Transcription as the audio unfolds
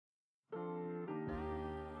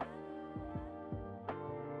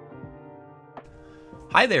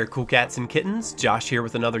Hi there, cool cats and kittens. Josh here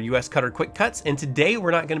with another USCutter Quick Cuts, and today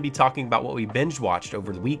we're not going to be talking about what we binge watched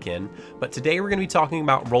over the weekend, but today we're going to be talking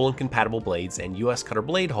about Roland compatible blades and USCutter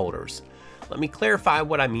blade holders. Let me clarify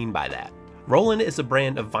what I mean by that. Roland is a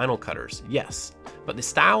brand of vinyl cutters, yes, but the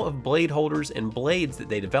style of blade holders and blades that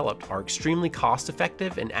they developed are extremely cost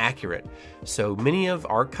effective and accurate, so many of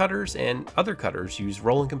our cutters and other cutters use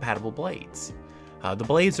Roland compatible blades. The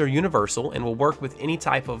blades are universal and will work with any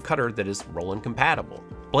type of cutter that is Roland compatible.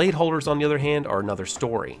 Blade holders, on the other hand, are another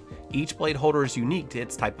story. Each blade holder is unique to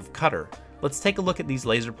its type of cutter. Let's take a look at these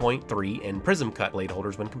laser point, 3, and prism cut blade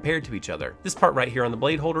holders when compared to each other. This part right here on the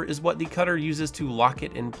blade holder is what the cutter uses to lock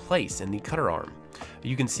it in place in the cutter arm.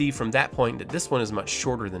 You can see from that point that this one is much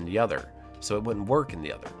shorter than the other, so it wouldn't work in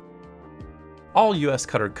the other. All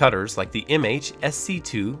USCutter cutters like the MH,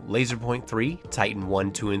 SC2, Laser Point 3, Titan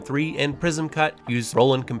 1, 2, and 3, and Prism Cut use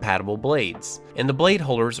Roland compatible blades. And the blade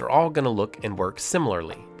holders are all going to look and work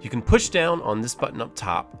similarly. You can push down on this button up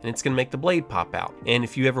top and it's going to make the blade pop out. And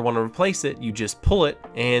if you ever want to replace it, you just pull it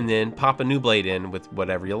and then pop a new blade in with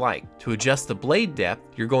whatever you like. To adjust the blade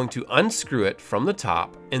depth, you're going to unscrew it from the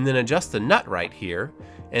top and then adjust the nut right here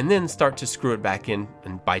and then start to screw it back in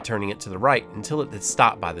and by turning it to the right until it's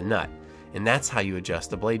stopped by the nut. And that's how you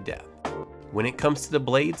adjust the blade depth. When it comes to the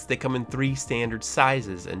blades, they come in 3 standard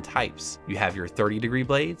sizes and types. You have your 30-degree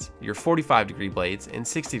blades, your 45-degree blades, and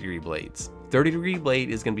 60-degree blades. 30-degree blade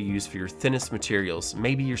is going to be used for your thinnest materials,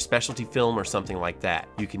 maybe your specialty film or something like that.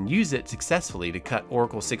 You can use it successfully to cut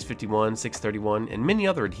Oracle 651, 631, and many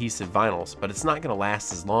other adhesive vinyls, but it's not going to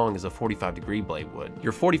last as long as a 45-degree blade would.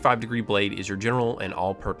 Your 45-degree blade is your general and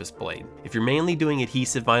all-purpose blade. If you're mainly doing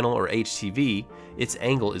adhesive vinyl or HTV, its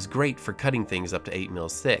angle is great for cutting things up to 8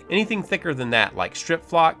 mils thick. Anything thicker than that, like strip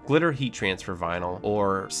flock, glitter heat transfer vinyl,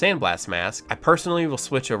 or sandblast mask, I personally will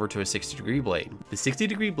switch over to a 60-degree blade. The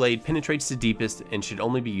 60-degree blade penetrates the deepest and should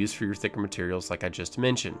only be used for your thicker materials like I just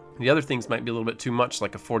mentioned. The other things might be a little bit too much,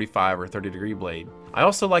 like a 45 or 30-degree blade. I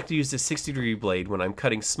also like to use the 60-degree blade when I'm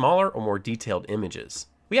cutting smaller or more detailed images.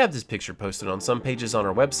 We have this picture posted on some pages on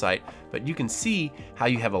our website, but you can see how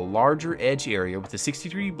you have a larger edge area with the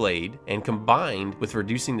 60-degree blade, and combined with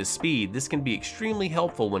reducing the speed, this can be extremely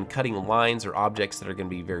helpful when cutting lines or objects that are going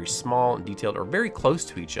to be very small and detailed or very close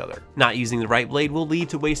to each other. Not using the right blade will lead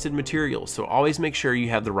to wasted material, so always make sure you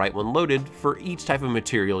have the right one loaded for each type of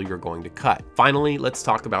material you're going to cut. Finally, let's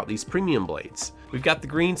talk about these premium blades. We've got the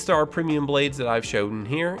Green Star premium blades that I've shown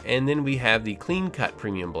here, and then we have the Clean Cut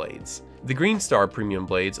premium blades. The Green Star premium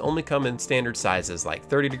blades only come in standard sizes like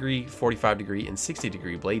 30-degree, 45-degree, and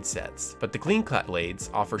 60-degree blade sets, but the Clean Cut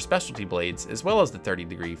blades offer specialty blades as well as the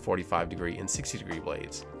 30-degree, 45-degree, and 60-degree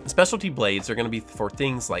blades. The specialty blades are going to be for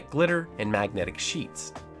things like glitter and magnetic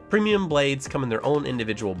sheets. Premium blades come in their own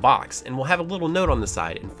individual box and will have a little note on the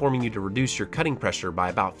side informing you to reduce your cutting pressure by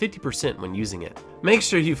about 50% when using it. Make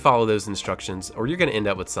sure you follow those instructions or you're going to end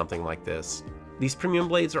up with something like this. These premium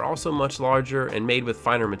blades are also much larger and made with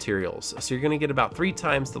finer materials, so you're going to get about 3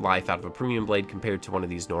 times the life out of a premium blade compared to one of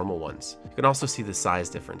these normal ones. You can also see the size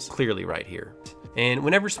difference clearly right here. And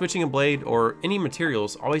whenever switching a blade or any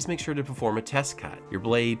materials, always make sure to perform a test cut. Your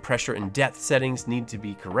blade pressure and depth settings need to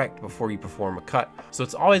be correct before you perform a cut, so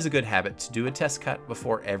it's always a good habit to do a test cut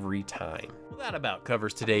before every time. Well, that about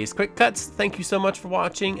covers today's Quick Cuts. Thank you so much for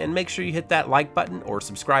watching, and make sure you hit that like button or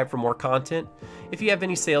subscribe for more content. If you have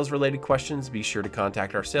any sales related questions, be sure to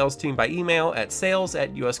contact our sales team by email at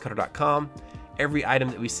sales@uscutter.com. Every item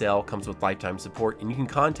that we sell comes with lifetime support, and you can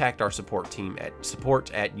contact our support team at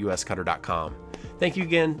support@uscutter.com. Thank you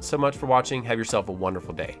again so much for watching. Have yourself a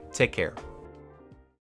wonderful day. Take care.